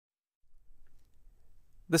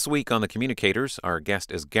This week on the Communicators, our guest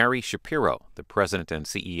is Gary Shapiro, the president and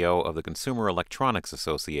CEO of the Consumer Electronics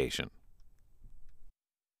Association.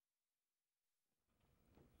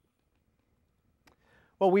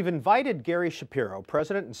 Well, we've invited Gary Shapiro,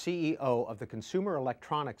 president and CEO of the Consumer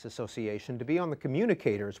Electronics Association, to be on the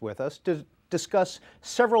Communicators with us to discuss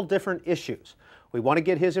several different issues. We want to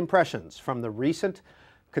get his impressions from the recent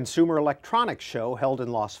Consumer Electronics Show held in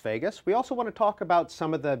Las Vegas. We also want to talk about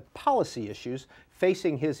some of the policy issues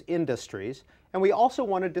facing his industries. And we also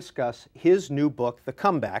want to discuss his new book, The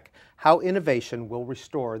Comeback: How Innovation Will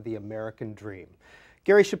Restore the American Dream.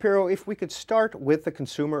 Gary Shapiro, if we could start with the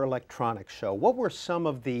Consumer Electronics Show, what were some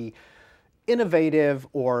of the innovative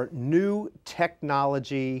or new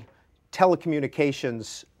technology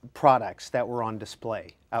telecommunications products that were on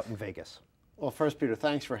display out in Vegas? Well, first, Peter,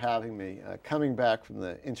 thanks for having me. Coming back from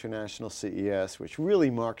the International CES, which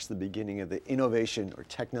really marks the beginning of the innovation or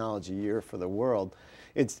technology year for the world,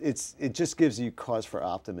 it just gives you cause for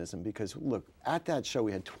optimism because, look, at that show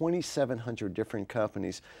we had 2,700 different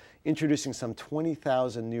companies introducing some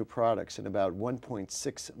 20,000 new products in about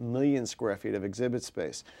 1.6 million square feet of exhibit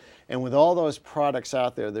space. And with all those products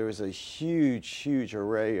out there, there was a huge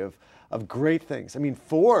array of great things. I mean,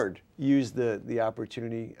 Ford used the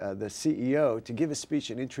opportunity, the CEO, to give a speech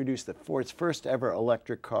and introduce Ford's first ever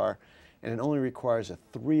electric car, and it only requires a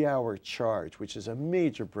 3-hour charge, which is a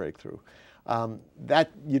major breakthrough.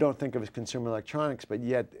 That you don't think of as consumer electronics, but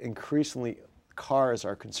yet increasingly cars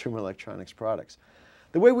are consumer electronics products.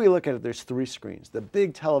 The way we look at it, there's 3 screens. The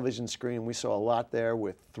big television screen, we saw a lot there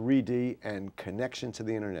with 3D and connection to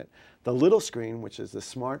the internet. The little screen, which is the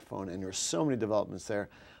smartphone, and there's so many developments there,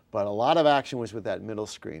 but a lot of action was with that middle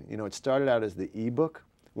screen. You know, it started out as the e-book,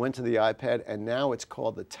 went to the iPad, and now it's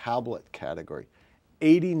called the tablet category.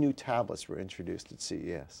 80 new tablets were introduced at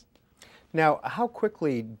CES. Now, how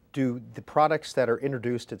quickly do the products that are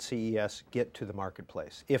introduced at CES get to the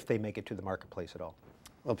marketplace, if they make it to the marketplace at all?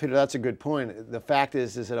 Well, Peter, that's a good point. The fact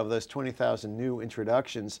is that of those 20,000 new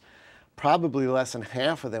introductions, probably less than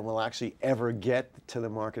half of them will actually ever get to the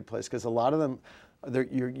marketplace because a lot of them,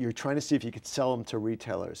 you're trying to see if you could sell them to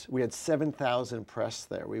retailers. We had 7,000 press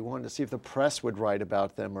there. We wanted to see if the press would write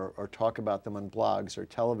about them or talk about them on blogs or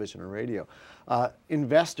television or radio.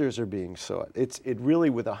 Investors are being sought. It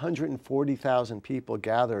really, with 140,000 people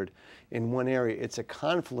gathered in one area, it's a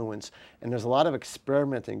confluence, and there's a lot of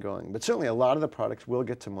experimenting going. But certainly a lot of the products will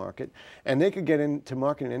get to market, and they could get into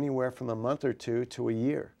market in anywhere from a month or 2 to a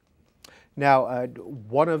year. Now,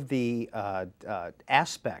 one of the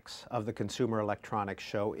aspects of the Consumer Electronics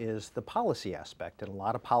Show is the policy aspect, and a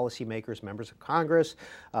lot of policymakers, members of Congress,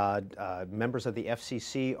 members of the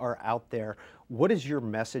FCC are out there. What is your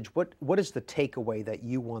message? What is the takeaway that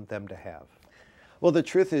you want them to have? Well, the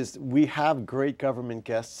truth is we have great government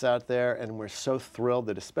guests out there, and we're so thrilled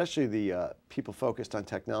that especially the people focused on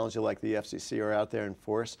technology like the FCC are out there in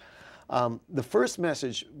force. The first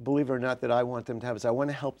message, believe it or not, that I want them to have is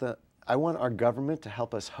I want our government to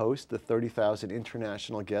help us host the 30,000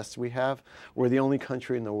 international guests we have. We're the only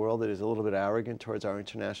country in the world that is a little bit arrogant towards our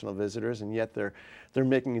international visitors, and yet they're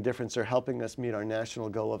making a difference. They're helping us meet our national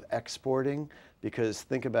goal of exporting, because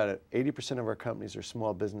think about it, 80% of our companies are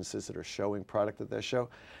small businesses that are showing product at their show.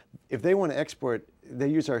 If they want to export, they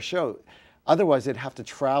use our show. Otherwise, they'd have to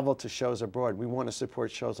travel to shows abroad. We want to support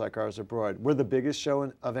shows like ours abroad. We're the biggest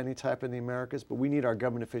show of any type in the Americas, but we need our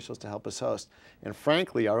government officials to help us host. And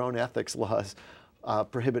frankly, our own ethics laws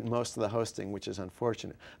prohibit most of the hosting, which is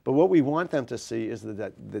unfortunate. But what we want them to see is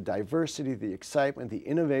the diversity, the excitement, the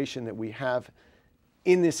innovation that we have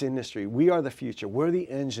in this industry. We are the future. We're the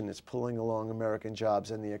engine that's pulling along American jobs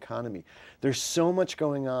and the economy. There's so much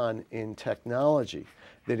going on in technology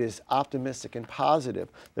that is optimistic and positive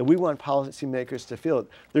that we want policymakers to feel it.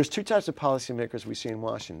 There's 2 types of policymakers we see in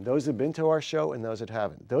Washington: those that have been to our show and those that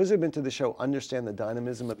haven't. Those that have been to the show understand the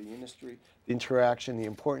dynamism of the industry, the interaction, the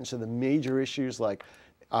importance of the major issues like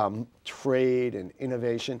trade and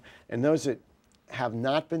innovation. And those that have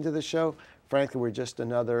not been to the show, frankly, we're just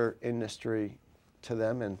another industry to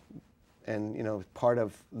them and you know, part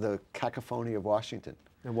of the cacophony of Washington.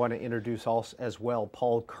 I want to introduce also as well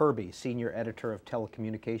Paul Kirby, Senior Editor of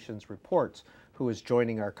Telecommunications Reports, who is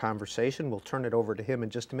joining our conversation. We'll turn it over to him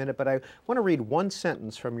in just a minute, but I want to read one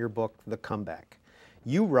sentence from your book, The Comeback.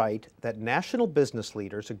 You write that national business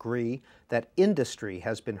leaders agree that industry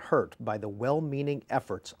has been hurt by the well-meaning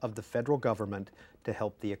efforts of the federal government to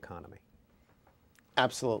help the economy.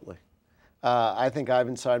 Absolutely. I think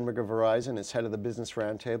Ivan Seidenberg of Verizon, as head of the Business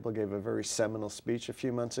Roundtable, gave a very seminal speech a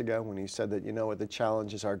few months ago when he said that, you know what, the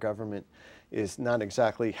challenge is our government is not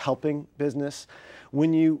exactly helping business.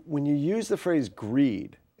 When you use the phrase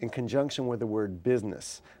greed in conjunction with the word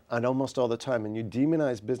business and almost all the time, and you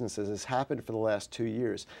demonize businesses, as happened for the last 2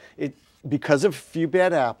 years, because of a few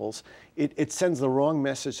bad apples, it sends the wrong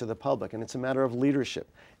message to the public, and it's a matter of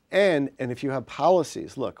leadership. And if you have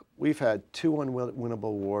policies, look, we've had 2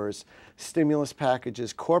 unwinnable wars, stimulus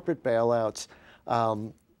packages, corporate bailouts,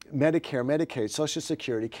 Medicare, Medicaid, Social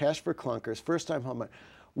Security, cash for clunkers, first-time home.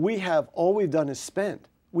 All we've done is spend.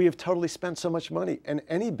 We have totally spent so much money, and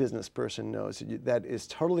any business person knows that is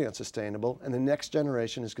totally unsustainable, and the next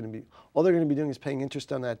generation is going to be, all they're going to be doing is paying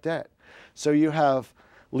interest on that debt. So you have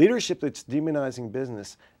leadership that's demonizing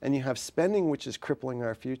business, and you have spending which is crippling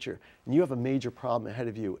our future, and you have a major problem ahead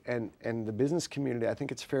of you, and the business community, I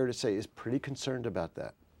think it's fair to say, is pretty concerned about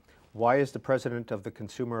that. Why is the president of the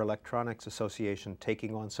Consumer Electronics Association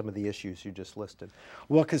taking on some of the issues you just listed?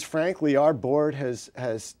 Well, because frankly, our board has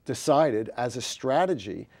decided as a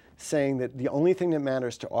strategy, saying that the only thing that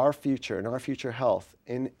matters to our future and our future health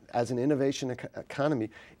as an innovation economy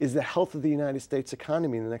is the health of the United States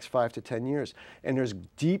economy in the next 5 to 10 years. And there's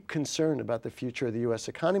deep concern about the future of the U.S.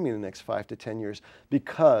 economy in the next 5 to 10 years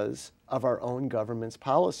because of our own government's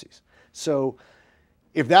policies. So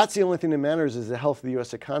if that's the only thing that matters is the health of the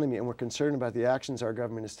U.S. economy, and we're concerned about the actions our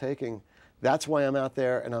government is taking, that's why I'm out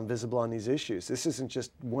there and I'm visible on these issues. This isn't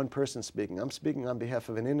just one person speaking. I'm speaking on behalf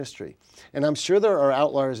of an industry. And I'm sure there are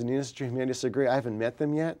outliers in the industry who may disagree. I haven't met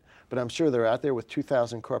them yet, but I'm sure they're out there with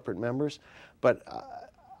 2,000 corporate members. But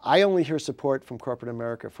I only hear support from corporate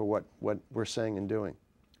America for what we're saying and doing.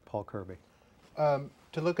 Paul Kirby.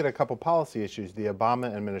 To look at a couple policy issues, the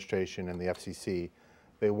Obama administration and the FCC,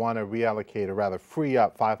 they want to reallocate or rather free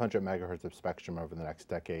up 500 megahertz of spectrum over the next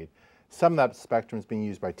decade. Some of that spectrum is being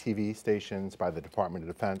used by TV stations, by the Department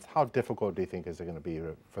of Defense. How difficult do you think is it going to be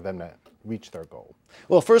for them to reach their goal?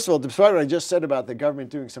 Well, first of all, despite what I just said about the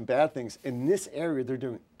government doing some bad things, in this area they're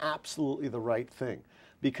doing absolutely the right thing,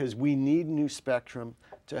 because we need new spectrum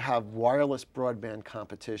to have wireless broadband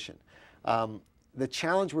competition. The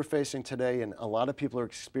challenge we're facing today, and a lot of people are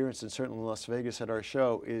experiencing, certainly in Las Vegas at our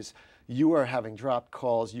show, is you are having dropped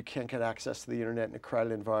calls. You can't get access to the internet in a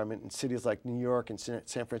crowded environment. In cities like New York and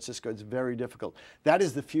San Francisco, it's very difficult. That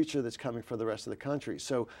is the future that's coming for the rest of the country.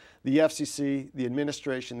 So the FCC, the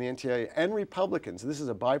administration, the NTIA, and Republicans, this is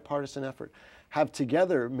a bipartisan effort, have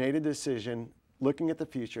together made a decision looking at the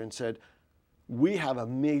future and said, we have a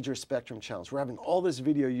major spectrum challenge. We're having all this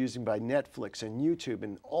video using by Netflix and YouTube,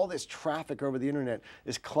 and all this traffic over the internet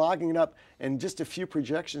is clogging it up, and just a few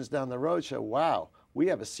projections down the road show, wow, we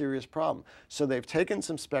have a serious problem. So they've taken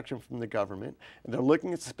some spectrum from the government, and they're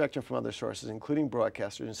looking at the spectrum from other sources, including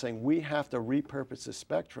broadcasters, and saying we have to repurpose this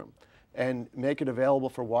spectrum and make it available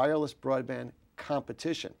for wireless broadband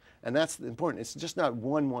competition. And that's important. It's just not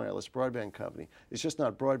one wireless broadband company. It's just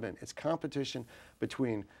not broadband. It's competition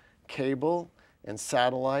between cable and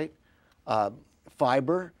satellite,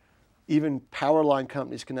 fiber. Even power line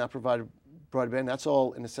companies can now provide broadband. That's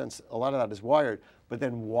all, in a sense, a lot of that is wired. But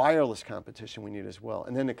then wireless competition we need as well.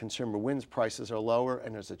 And then the consumer wins, prices are lower,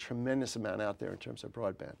 and there's a tremendous amount out there in terms of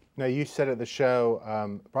broadband. Now, you said at the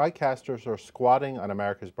show, broadcasters are squatting on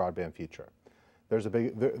America's broadband future.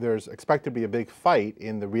 There's expected to be a big fight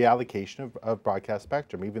in the reallocation of broadcast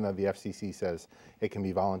spectrum, even though the FCC says it can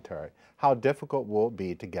be voluntary. How difficult will it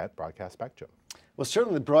be to get broadcast spectrum? Well,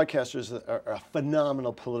 certainly the broadcasters are a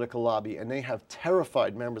phenomenal political lobby, and they have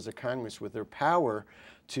terrified members of Congress with their power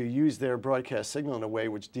to use their broadcast signal in a way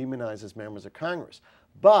which demonizes members of Congress.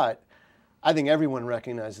 But I think everyone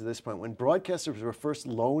recognizes at this point, when broadcasters were first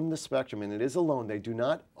loaned the spectrum, and it is a loan, they do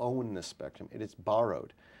not own the spectrum, it is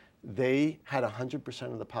borrowed. They had 100%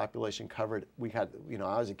 of the population covered. We had,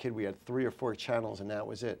 I was a kid, we had 3 or 4 channels, and that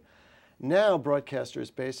was it. Now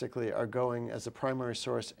broadcasters basically are going as a primary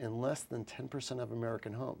source in less than 10% of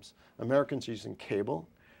American homes. Americans are using cable,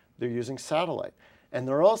 they're using satellite. And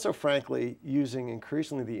they're also, frankly, using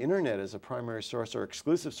increasingly the internet as a primary source or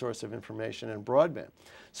exclusive source of information and broadband.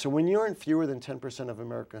 So when you're in fewer than 10% of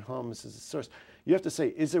American homes as a source, you have to say,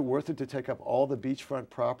 is it worth it to take up all the beachfront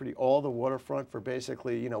property, all the waterfront for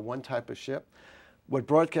basically, one type of ship? What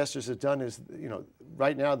broadcasters have done is,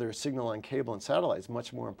 right now their signal on cable and satellite is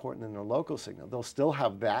much more important than their local signal. They'll still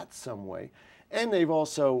have that some way. And they've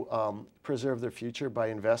also preserved their future by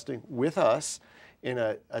investing with us in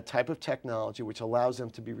a type of technology which allows them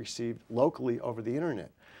to be received locally over the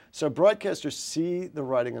internet. So broadcasters see the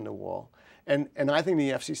writing on the wall. And I think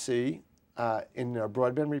the FCC, in their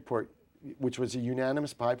broadband report, which was a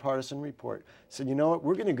unanimous bipartisan report, said, you know what,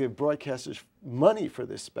 we're going to give broadcasters money for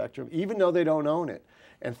this spectrum, even though they don't own it,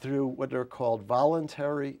 and through what are called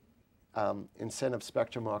voluntary incentive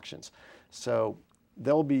spectrum auctions. So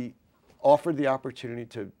there'll be offered the opportunity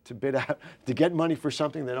to bid out, to get money for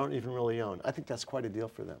something they don't even really own. I think that's quite a deal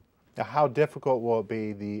for them. Now, how difficult will it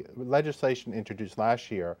be? The legislation introduced last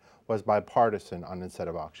year was bipartisan on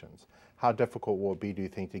incentive auctions. How difficult will it be, do you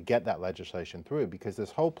think, to get that legislation through? Because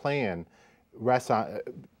this whole plan rests on,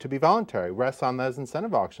 to be voluntary, rests on those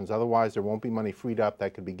incentive auctions. Otherwise, there won't be money freed up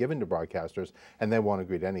that could be given to broadcasters, and they won't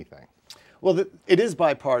agree to anything. Well, it is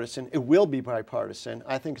bipartisan. It will be bipartisan.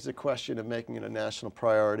 I think it's a question of making it a national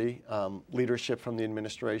priority, leadership from the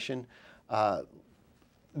administration.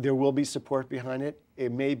 There will be support behind it.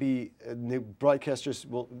 It may be, the broadcasters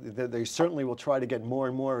they certainly will try to get more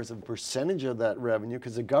and more as a percentage of that revenue,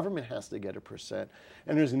 because the government has to get a percent.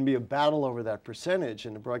 And there's going to be a battle over that percentage,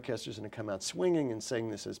 and the broadcasters are going to come out swinging and saying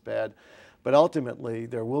this is bad. But ultimately,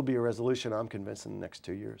 there will be a resolution, I'm convinced, in the next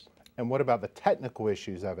 2 years. And what about the technical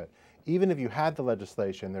issues of it? Even if you had the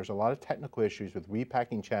legislation, there's a lot of technical issues with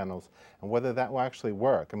repacking channels and whether that will actually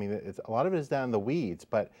work. I mean, a lot of it is down in the weeds,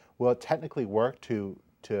 but will it technically work to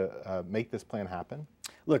make this plan happen?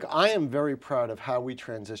 Look, I am very proud of how we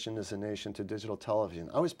transitioned as a nation to digital television.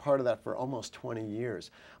 I was part of that for almost 20 years.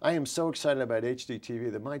 I am so excited about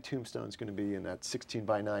HDTV that my tombstone is going to be in that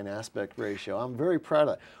 16:9 aspect ratio. I'm very proud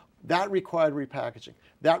of that. That required repackaging.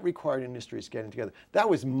 That required industries getting together. That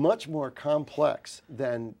was much more complex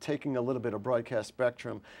than taking a little bit of broadcast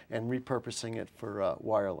spectrum and repurposing it for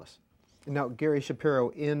wireless. Now, Gary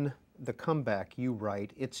Shapiro, in The Comeback, you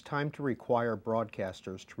write, it's time to require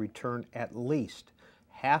broadcasters to return at least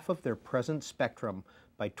half of their present spectrum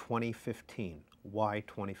by 2015. Why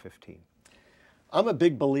 2015? I'm a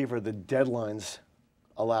big believer that deadlines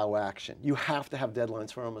allow action. You have to have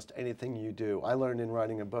deadlines for almost anything you do. I learned in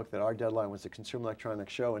writing a book that our deadline was the Consumer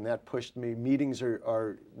Electronics Show, and that pushed me. Meetings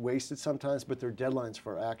are wasted sometimes, but they're deadlines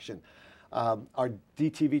for action. Our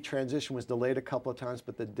DTV transition was delayed a couple of times,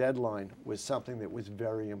 but the deadline was something that was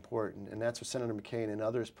very important, and that's what Senator McCain and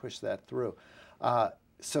others pushed that through.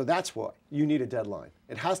 So that's why you need a deadline.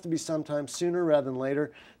 It has to be sometime sooner rather than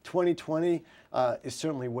later. 2020 is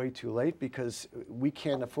certainly way too late because we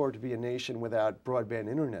can't afford to be a nation without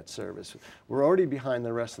broadband internet service. We're already behind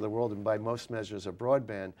the rest of the world and by most measures of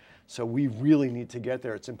broadband, so we really need to get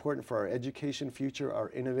there. It's important for our education future, our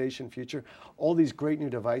innovation future. All these great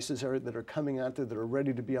new devices that are coming out there that are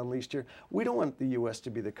ready to be unleashed here. We don't want the U.S.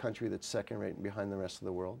 to be the country that's second rate and behind the rest of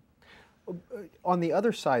the world. On the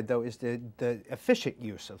other side, though, is the efficient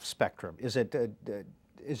use of spectrum. Is it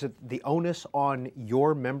the onus on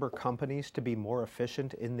your member companies to be more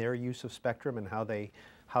efficient in their use of spectrum and how they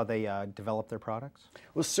develop their products?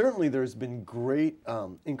 Well, certainly there's been great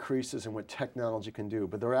increases in what technology can do,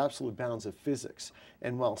 but there are absolute bounds of physics.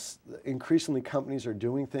 And while increasingly companies are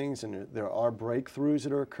doing things and there are breakthroughs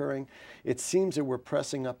that are occurring, it seems that we're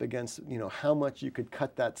pressing up against, how much you could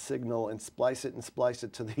cut that signal and splice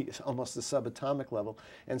it to the almost the subatomic level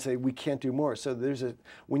and say we can't do more. So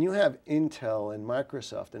when you have Intel and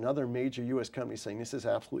Microsoft and other major U.S. companies saying this is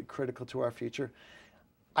absolutely critical to our future,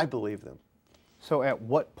 I believe them. So at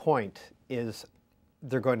what point is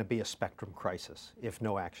there going to be a spectrum crisis if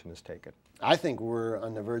no action is taken? I think we're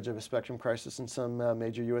on the verge of a spectrum crisis in some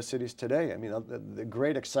major U.S. cities today. I mean, the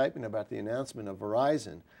great excitement about the announcement of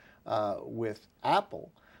Verizon with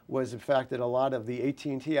Apple was the fact that a lot of the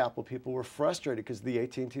AT&T Apple people were frustrated because the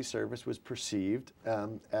AT&T service was perceived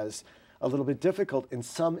as a little bit difficult in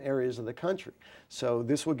some areas of the country. So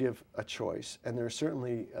this will give a choice, and there's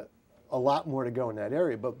certainly a lot more to go in that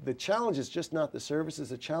area. But the challenge is just not the services.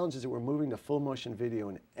 The challenge is that we're moving to full motion video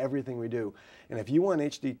in everything we do. And if you want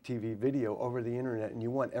HDTV video over the internet and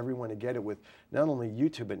you want everyone to get it with not only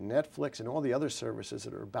YouTube, but Netflix and all the other services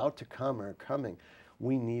that are about to come or are coming,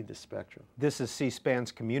 we need the spectrum. This is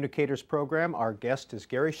C-SPAN's Communicators program. Our guest is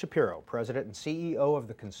Gary Shapiro, President and CEO of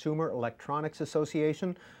the Consumer Electronics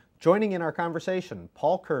Association. Joining in our conversation,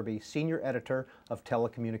 Paul Kirby, Senior Editor of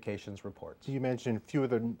Telecommunications Reports. You mentioned fewer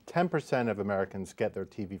than 10% of Americans get their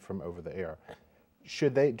TV from over the air. Do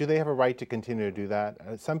they have a right to continue to do that?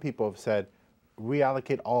 Some people have said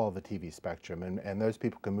reallocate all of the TV spectrum and those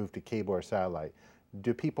people can move to cable or satellite.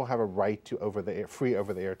 Do people have a right to free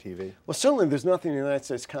over-the-air TV? Well, certainly there's nothing in the United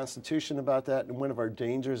States Constitution about that, and one of our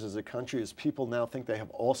dangers as a country is people now think they have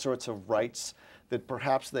all sorts of rights that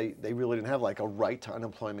perhaps they really didn't have, like a right to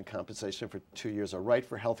unemployment compensation for 2 years, a right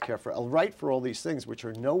for health care, a right for all these things which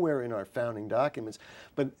are nowhere in our founding documents.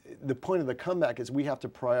 But the point of the comeback is we have to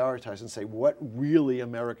prioritize and say what really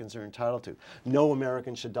Americans are entitled to. No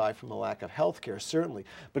American should die from a lack of health care, certainly,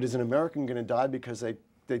 but is an American going to die because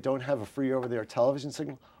they they don't have a free over-the-air television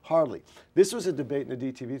signal? Hardly. This was a debate in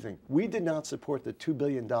the DTV thing. We did not support the $2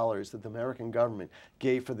 billion that the American government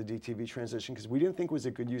gave for the DTV transition because we didn't think it was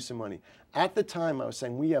a good use of money. At the time, I was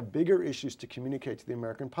saying we have bigger issues to communicate to the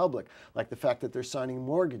American public, like the fact that they're signing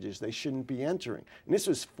mortgages they shouldn't be entering. And this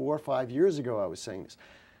was 4 or 5 years ago I was saying this.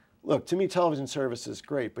 Look, to me, television service is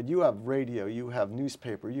great, but you have radio, you have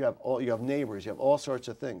newspaper, you have neighbors, you have all sorts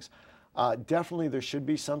of things. Definitely there should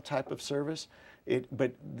be some type of service.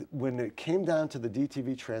 But when it came down to the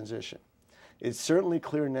DTV transition, it's certainly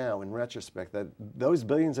clear now in retrospect that those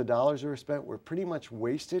billions of dollars that were spent were pretty much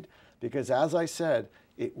wasted because, as I said,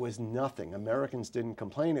 it was nothing. Americans didn't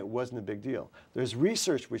complain. It wasn't a big deal. There's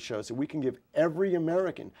research which shows that we can give every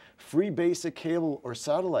American free basic cable or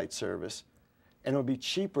satellite service, and it'll be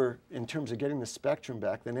cheaper in terms of getting the spectrum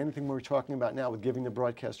back than anything we're talking about now with giving the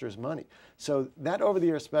broadcasters money. So that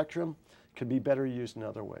over-the-air spectrum could be better used in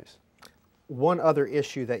other ways. One other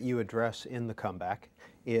issue that you address in the comeback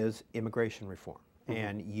is immigration reform.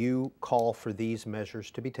 And you call for these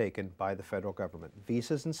measures to be taken by the federal government.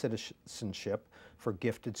 Visas and citizenship for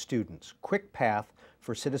gifted students, quick path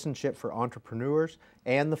for citizenship for entrepreneurs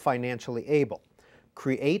and the financially able.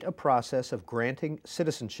 Create a process of granting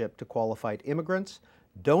citizenship to qualified immigrants.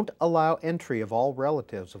 Don't allow entry of all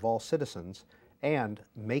relatives of all citizens, and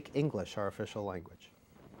make English our official language.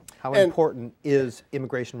 How important is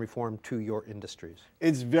immigration reform to your industries?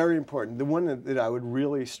 It's very important. The one that I would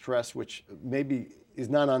really stress, which maybe is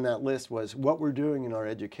not on that list, was what we're doing in our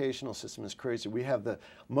educational system is crazy. We have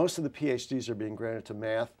most of the PhDs are being granted to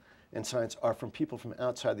math and science are from people from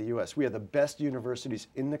outside the U.S. We have the best universities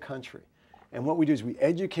in the country. And what we do is we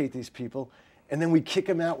educate these people and then we kick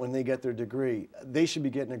them out when they get their degree. They should be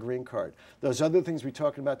getting a green card. Those other things we're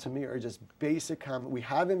talking about to me are just basic common. We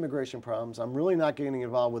have immigration problems. I'm really not getting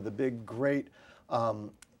involved with the big, great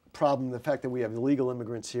problem, the fact that we have illegal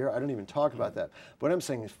immigrants here. I don't even talk about that. What I'm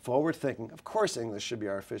saying is forward thinking. Of course English should be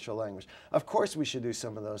our official language. Of course we should do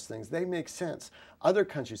some of those things. They make sense. Other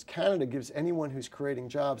countries, Canada gives anyone who's creating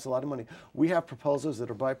jobs a lot of money. We have proposals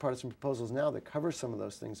that are bipartisan proposals now that cover some of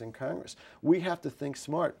those things in Congress. We have to think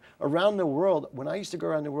smart. Around the world, when I used to go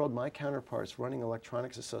around the world, my counterparts running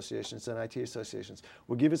electronics associations and IT associations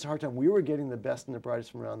would give us a hard time. We were getting the best and the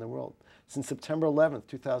brightest from around the world. Since September 11th,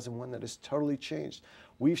 2001, that has totally changed.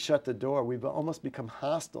 We've shut the door. We've almost become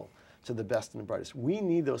hostile to the best and the brightest. We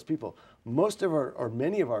need those people. Most of our, or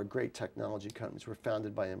many of our great technology companies were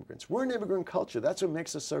founded by immigrants. We're an immigrant culture. That's what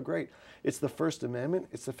makes us so great. It's the First Amendment.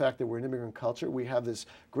 It's the fact that we're an immigrant culture. We have this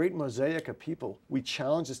great mosaic of people. We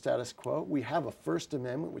challenge the status quo. We have a First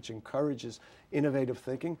Amendment which encourages innovative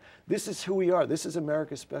thinking. This is who we are. This is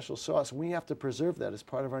America's special sauce. We have to preserve that as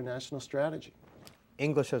part of our national strategy.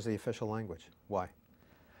 English as the official language. Why?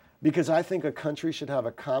 Because I think a country should have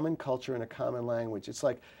a common culture and a common language. It's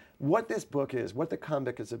like what this book is, what the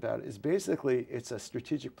comic is about, is basically it's a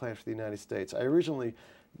strategic plan for the United States. I originally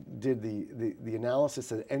did the analysis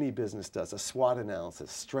that any business does, a SWOT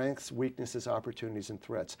analysis, strengths, weaknesses, opportunities, and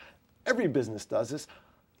threats. Every business does this.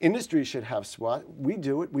 Industry should have SWOT. We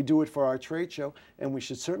do it. We do it for our trade show, and we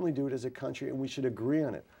should certainly do it as a country, and we should agree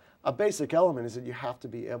on it. A basic element is that you have to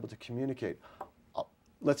be able to communicate.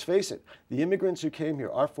 Let's face it, the immigrants who came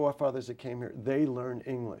here, our forefathers that came here, they learned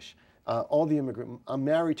English. All the immigrants, I'm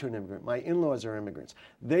married to an immigrant. My in-laws are immigrants.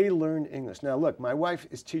 They learned English. Now look, my wife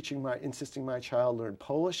is insisting my child learn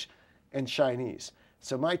Polish and Chinese.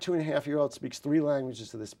 So my 2.5-year-old speaks 3 languages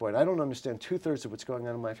to this point. I don't understand 2/3 of what's going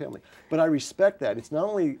on in my family. But I respect that. It's not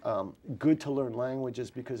only good to learn languages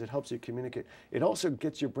because it helps you communicate, it also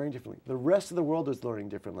gets your brain differently. The rest of the world is learning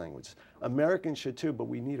different languages. Americans should too, but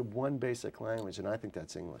we need one basic language, and I think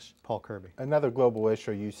that's English. Paul Kirby. Another global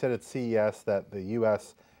issue, you said at CES that the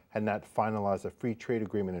U.S. had not finalized a free trade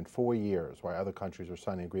agreement in 4 years, while other countries were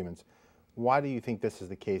signing agreements. Why do you think this is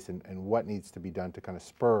the case, and what needs to be done to kind of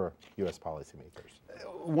spur U.S. policymakers?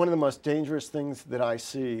 One of the most dangerous things that I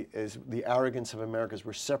see is the arrogance of Americans.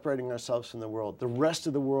 We're separating ourselves from the world. The rest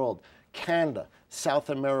of the world, Canada, South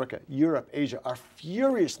America, Europe, Asia, are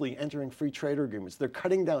furiously entering free trade agreements. They're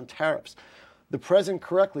cutting down tariffs. The president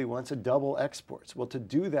correctly wants to double exports. Well, to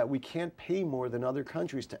do that, we can't pay more than other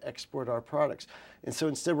countries to export our products. And so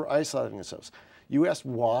instead, we're isolating ourselves. You asked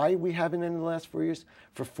why we haven't in the last 4 years?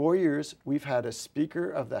 For 4 years, we've had a Speaker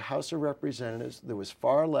of the House of Representatives that was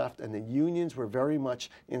far left, and the unions were very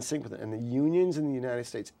much in sync with it. And the unions in the United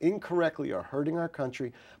States incorrectly are hurting our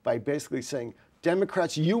country by basically saying,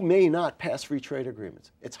 Democrats, you may not pass free trade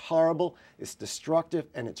agreements. It's horrible, it's destructive,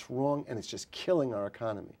 and it's wrong, and it's just killing our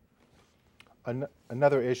economy.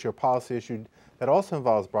 Another issue, a policy issue that also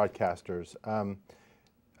involves broadcasters.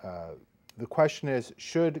 The question is,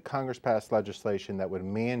 should Congress pass legislation that would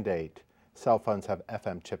mandate cell phones have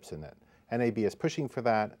FM chips in it? NAB is pushing for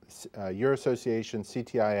that. Your association,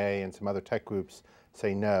 CTIA, and some other tech groups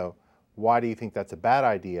say no. Why do you think that's a bad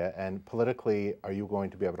idea? And politically, are you going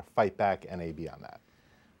to be able to fight back NAB on that?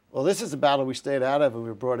 Well, this is a battle we stayed out of and we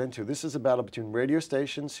were brought into. This is a battle between radio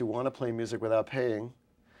stations who want to play music without paying,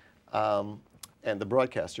 and the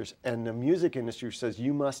broadcasters, and the music industry says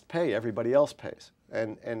you must pay, everybody else pays.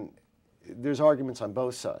 And there's arguments on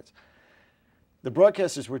both sides. The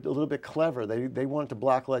broadcasters were a little bit clever. They wanted to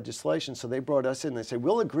block legislation, so they brought us in. They said,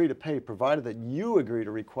 we'll agree to pay, provided that you agree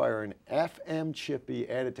to require an FM chip be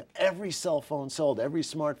added to every cell phone sold, every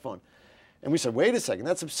smartphone. And we said, wait a second,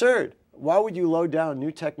 that's absurd. Why would you load down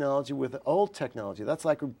new technology with old technology? That's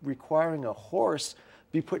like requiring a horse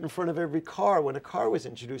be put in front of every car when a car was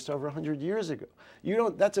introduced over 100 years ago.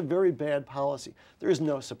 That's a very bad policy. There is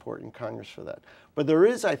no support in Congress for that. But there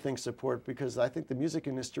is, I think, support because I think the music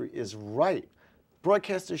industry is right.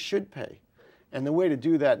 Broadcasters should pay. And the way to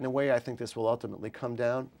do that, and the way I think this will ultimately come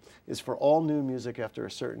down, is for all new music after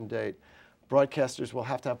a certain date, broadcasters will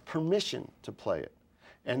have to have permission to play it.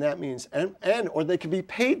 And that means, or they can be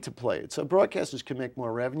paid to play it. So broadcasters can make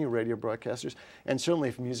more revenue, radio broadcasters, and certainly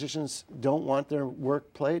if musicians don't want their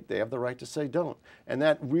work played, they have the right to say don't. And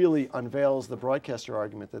that really unveils the broadcaster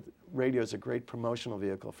argument that radio is a great promotional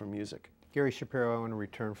vehicle for music. Gary Shapiro, I want to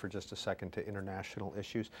return for just a second to international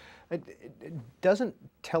issues. Doesn't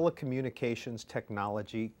telecommunications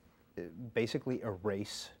technology basically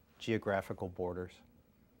erase geographical borders?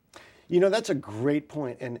 You know, that's a great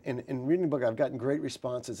point. And in reading the book, I've gotten great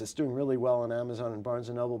responses. It's doing really well on Amazon and Barnes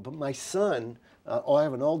 & Noble. But my son, I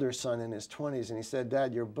have an older son in his 20s, and he said,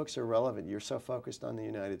 Dad, your books are relevant. You're so focused on the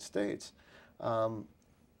United States. The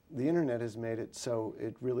internet has made it so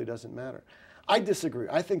it really doesn't matter. I disagree.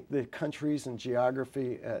 I think the countries and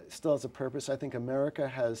geography still has a purpose. I think America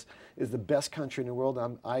is the best country in the world.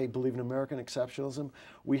 I believe in American exceptionalism.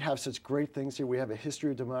 We have such great things here. We have a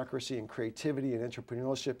history of democracy and creativity and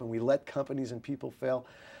entrepreneurship, and we let companies and people fail.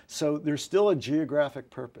 So there's still a geographic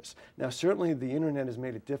purpose. Now, certainly the internet has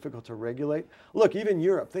made it difficult to regulate. Look, even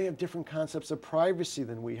Europe, they have different concepts of privacy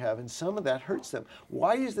than we have, and some of that hurts them.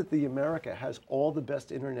 Why is it that America has all the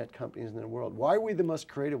best internet companies in the world? Why are we the most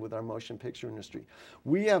creative with our motion picture industry?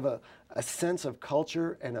 We have a sense of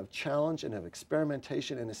culture and of challenge and of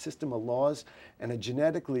experimentation and a system of laws and a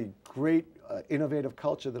genetically great innovative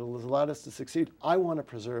culture that has allowed us to succeed. I want to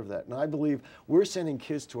preserve that. And I believe we're sending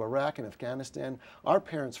kids to Iraq and Afghanistan. Our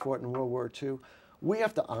parents fought in World War II. We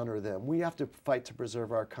have to honor them. We have to fight to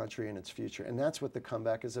preserve our country and its future. And that's what the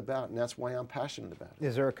comeback is about. And that's why I'm passionate about it.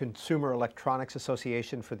 Is there a Consumer Electronics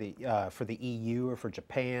Association for the EU or for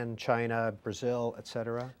Japan, China, Brazil, et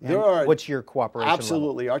cetera? There are. What's your cooperation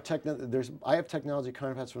Absolutely. level? I have technology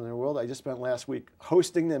counterparts from the world. I just spent last week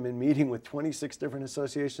hosting them and meeting with 26 different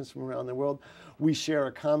associations from around the world. We share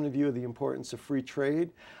a common view of the importance of free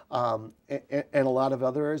trade and a lot of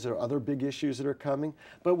other areas. There are other big issues that are coming.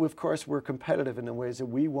 But of course, we're competitive in the ways that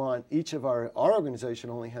we want. Each of our organization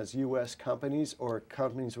only has U.S. companies or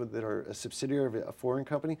companies that are a subsidiary of a foreign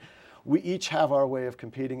company. We each have our way of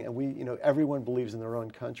competing, and everyone believes in their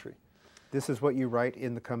own country. This is what you write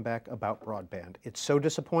in the comeback about broadband. It's so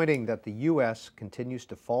disappointing that the U.S. continues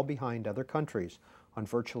to fall behind other countries on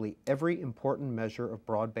virtually every important measure of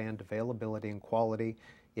broadband availability and quality.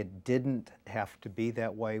 It didn't have to be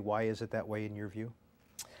that way. Why is it that way in your view?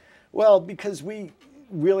 Well, because we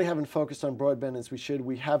really haven't focused on broadband as we should.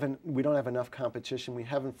 We don't have enough competition. We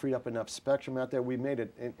haven't freed up enough spectrum out there. We made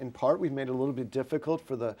it, in part, we've made it a little bit difficult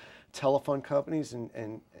for the telephone companies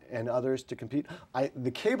and others to compete.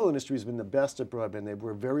 The cable industry has been the best at broadband. They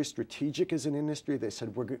were very strategic as an industry. They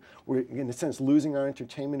said we're in a sense losing our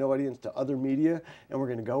entertainment audience to other media, and we're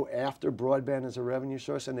going to go after broadband as a revenue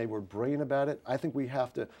source, and they were brilliant about it. I think we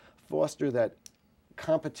have to foster that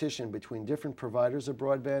competition between different providers of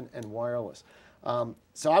broadband and wireless.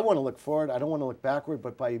 So I want to look forward. I don't want to look backward,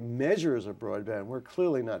 but by measures of broadband, we're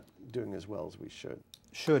clearly not doing as well as we should.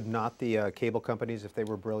 Should not the cable companies, if they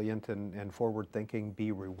were brilliant and forward-thinking,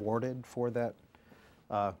 be rewarded for that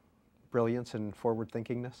brilliance and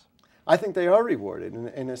forward-thinkingness? I think they are rewarded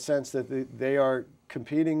in a sense that they are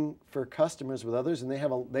competing for customers with others, and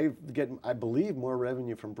they get, I believe, more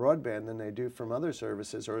revenue from broadband than they do from other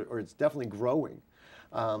services, or it's definitely growing.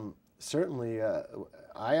 Certainly,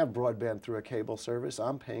 I have broadband through a cable service.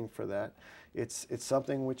 I'm paying for that. It's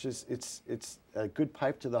something which is it's a good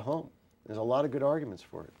pipe to the home. There's a lot of good arguments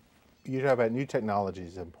for it. You talk about new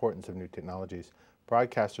technologies, the importance of new technologies.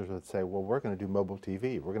 Broadcasters would say, well, we're going to do mobile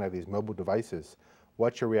TV. We're going to have these mobile devices.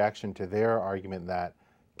 What's your reaction to their argument that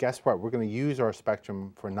guess what? We're going to use our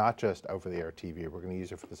spectrum for not just over-the-air TV. We're going to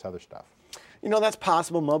use it for this other stuff. You know, that's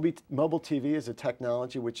possible. Mobile TV is a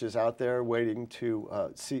technology which is out there waiting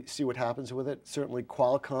to see what happens with it. Certainly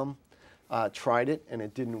Qualcomm tried it and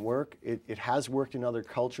it didn't work. It has worked in other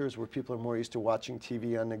cultures where people are more used to watching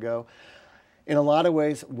TV on the go. In a lot of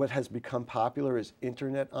ways, what has become popular is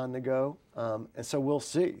internet on the go, and so we'll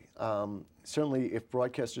see. Certainly, if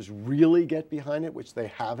broadcasters really get behind it, which they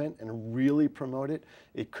haven't, and really promote it,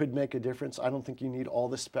 it could make a difference. I don't think you need all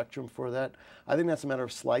the spectrum for that. I think that's a matter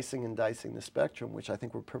of slicing and dicing the spectrum, which I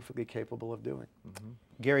think we're perfectly capable of doing. Mm-hmm.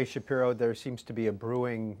 Gary Shapiro, there seems to be a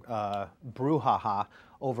brewing brouhaha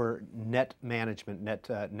over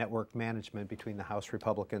network management between the House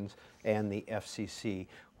Republicans and the FCC.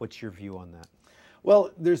 What's your view on that?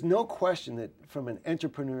 Well, there's no question that from an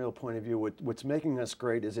entrepreneurial point of view, what's making us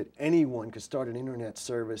great is that anyone could start an internet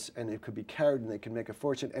service and it could be carried and they can make a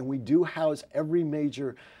fortune. And we do house every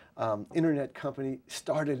major internet company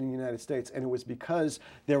started in the United States, and it was because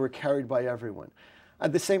they were carried by everyone.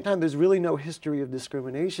 At the same time, there's really no history of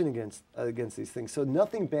discrimination against these things. So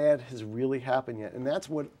nothing bad has really happened yet. And that's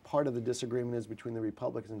what part of the disagreement is between the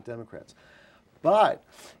Republicans and Democrats. But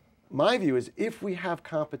my view is if we have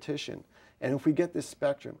competition, and if we get this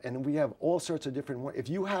spectrum, and we have all sorts of different, if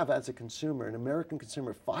you have as a consumer, an American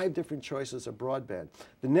consumer, 5 different choices of broadband,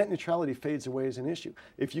 the net neutrality fades away as an issue.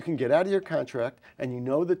 If you can get out of your contract and you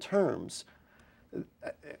know the terms,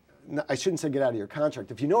 I shouldn't say get out of your contract.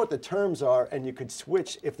 If you know what the terms are and you could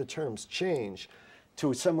switch if the terms change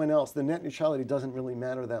to someone else, the net neutrality doesn't really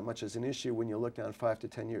matter that much as an issue when you look down 5 to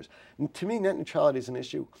 10 years. And to me, net neutrality is an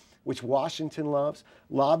issue which Washington loves.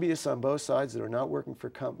 Lobbyists on both sides that are not working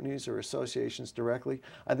for companies or associations directly.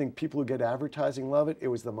 I think people who get advertising love it. It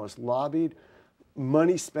was the most lobbied,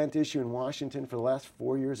 money spent issue in Washington for the last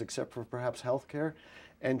 4 years, except for perhaps healthcare.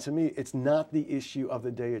 And to me, it's not the issue of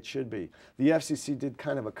the day it should be. The FCC did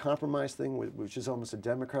kind of a compromise thing, which is almost a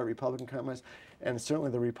Democrat-Republican compromise, and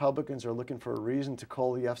certainly the Republicans are looking for a reason to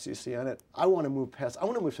call the FCC on it. I want to move past, I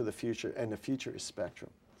want to move to the future, and the future is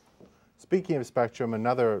spectrum. Speaking of spectrum,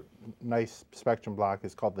 another nice spectrum block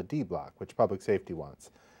is called the D block, which public safety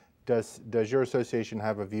wants. Does your association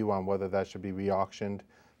have a view on whether that should be re-auctioned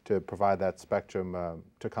to provide that spectrum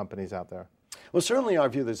to companies out there? Well, certainly our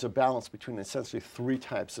view, there's a balance between essentially 3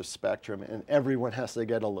 types of spectrum, and everyone has to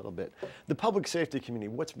get a little bit. The public safety community,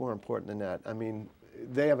 what's more important than that? I mean,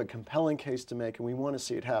 they have a compelling case to make, and we want to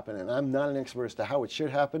see it happen. And I'm not an expert as to how it should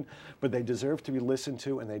happen, but they deserve to be listened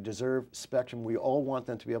to, and they deserve spectrum. We all want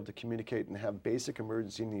them to be able to communicate and have basic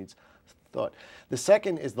emergency needs thought. The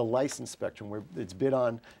second is the licensed spectrum, where it's bid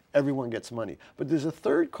on, everyone gets money. But there's a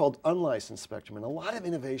third called unlicensed spectrum, and a lot of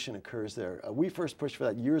innovation occurs there. We first pushed for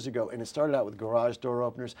that years ago, and it started out with garage door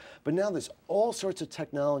openers, but now there's all sorts of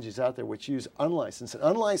technologies out there which use unlicensed. And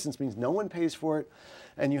unlicensed means no one pays for it,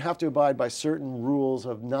 and you have to abide by certain rules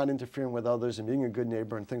of not interfering with others and being a good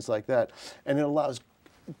neighbor and things like that. And it allows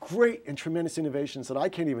great and tremendous innovations that I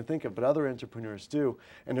can't even think of, but other entrepreneurs do,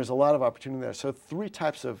 and there's a lot of opportunity there. So 3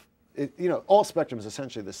 types of all spectrum is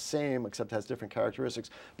essentially the same, except has different characteristics.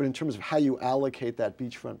 But in terms of how you allocate that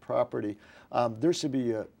beachfront property, there should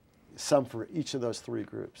be some for each of those 3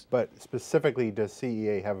 groups. But specifically, does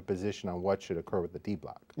CEA have a position on what should occur with the D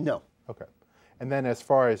block? No. Okay. And then as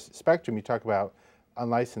far as spectrum, you talk about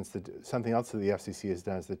unlicensed. Something else that the FCC has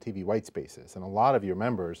done is the TV white spaces. And a lot of your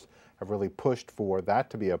members have really pushed for that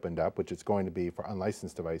to be opened up, which it's going to be for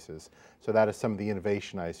unlicensed devices. So that is some of the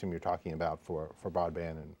innovation I assume you're talking about for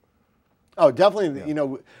broadband and... Oh, definitely. Yeah. You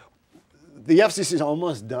know, the FCC is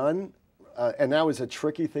almost done, and that was a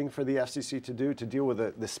tricky thing for the FCC to do, to deal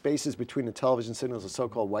with the spaces between the television signals, the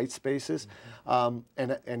so-called white spaces,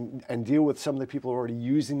 and deal with some of the people who are already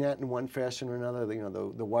using that in one fashion or another. You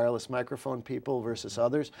know, the wireless microphone people versus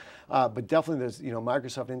others. But definitely, there's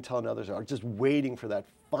Microsoft, Intel, and others are just waiting for that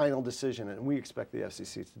final decision, and we expect the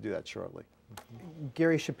FCC to do that shortly.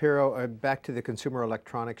 Gary Shapiro, back to the Consumer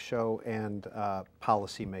Electronics Show and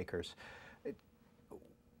policymakers.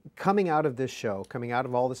 Coming out of this show, coming out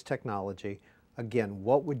of all this technology, again,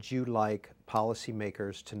 what would you like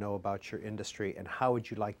policymakers to know about your industry, and how would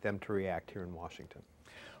you like them to react here in Washington?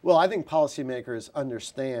 Well, I think policymakers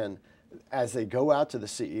understand as they go out to the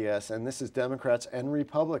CES, and this is Democrats and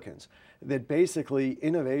Republicans, that basically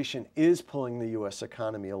innovation is pulling the U.S.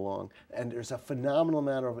 economy along, and there's a phenomenal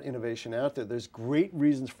amount of innovation out there. There's great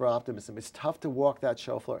reasons for optimism. It's tough to walk that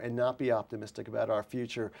show floor and not be optimistic about our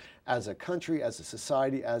future as a country, as a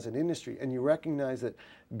society, as an industry. And you recognize that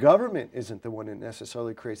government isn't the one that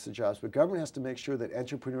necessarily creates the jobs, but government has to make sure that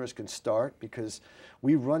entrepreneurs can start, because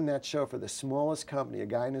we run that show for the smallest company, a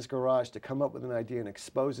guy in his garage, to come up with an idea and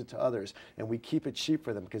expose it to others, and we keep it cheap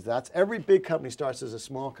for them, because that's every big company starts as a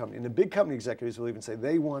small company, and the big company executives will even say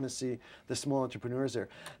they want to see the small entrepreneurs there.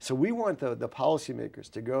 So we want the policymakers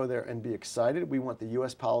to go there and be excited. We want the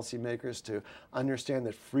U.S. policymakers to understand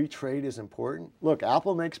that free trade is important. Look,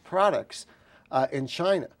 Apple makes products in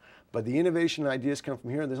China, but the innovation ideas come from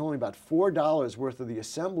here. There's only about $4 worth of the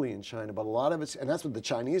assembly in China, but a lot of it's, and that's what the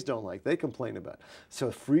Chinese don't like, they complain about.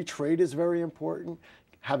 So free trade is very important.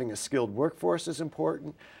 Having a skilled workforce is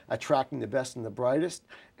important, attracting the best and the brightest,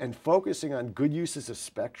 and focusing on good uses of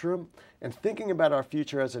spectrum, and thinking about our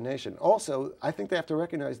future as a nation. Also, I think they have to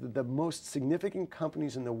recognize that the most significant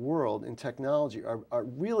companies in the world in technology are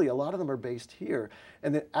really, a lot of them are based here,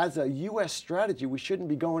 and that as a U.S. strategy, we shouldn't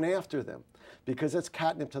be going after them, because that's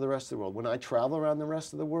catnip to the rest of the world. When I travel around the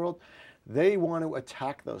rest of the world, they want to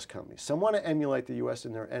attack those companies. Some want to emulate the U.S.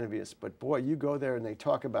 and they're envious, but boy, you go there and they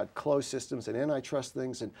talk about closed systems and antitrust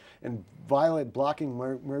things and violate blocking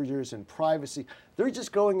mergers and privacy. They're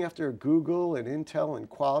just going after Google and Intel and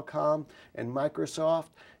Qualcomm and Microsoft,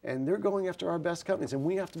 and they're going after our best companies, and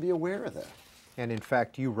we have to be aware of that. And in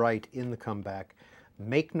fact, you write in the comeback,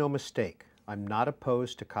 make no mistake, I'm not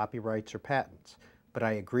opposed to copyrights or patents, but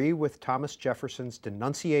I agree with Thomas Jefferson's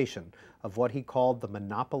denunciation of what he called the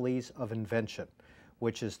monopolies of invention,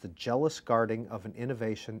 which is the jealous guarding of an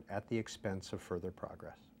innovation at the expense of further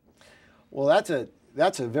progress. Well, that's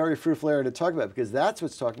a very fruitful area to talk about, because that's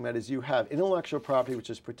what's talking about is you have intellectual property, which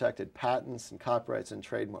is protected, patents and copyrights and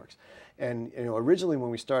trademarks. And originally when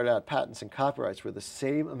we started out, patents and copyrights were the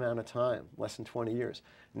same amount of time, less than 20 years.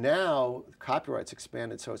 Now, copyrights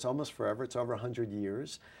expanded, so it's almost forever. It's over 100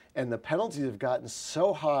 years. And the penalties have gotten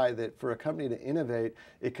so high that for a company to innovate,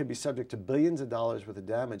 it could be subject to billions of dollars worth of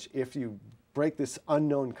damage if you break this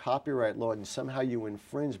unknown copyright law and somehow you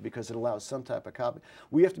infringe because it allows some type of copy.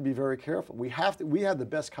 We have to be very careful. We have the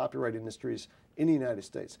best copyright industries in the United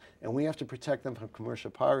States, and we have to protect them from commercial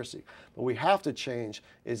piracy. But we have to change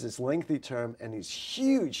is this lengthy term and these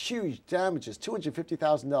huge, huge damages,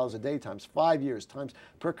 $250,000 a day times 5 years times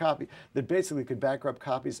per copy, that basically could bankrupt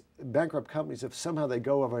companies if somehow they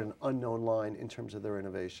go over an unknown line in terms of their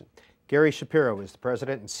innovation. Gary Shapiro is the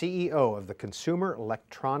president and CEO of the Consumer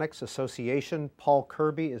Electronics Association. Paul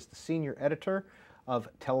Kirby is the senior editor of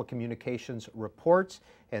Telecommunications Reports.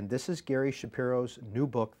 And this is Gary Shapiro's new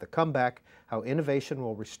book, The Comeback, How Innovation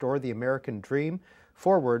Will Restore the American Dream,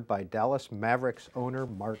 foreword by Dallas Mavericks owner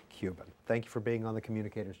Mark Cuban. Thank you for being on the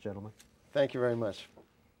Communicators, gentlemen. Thank you very much.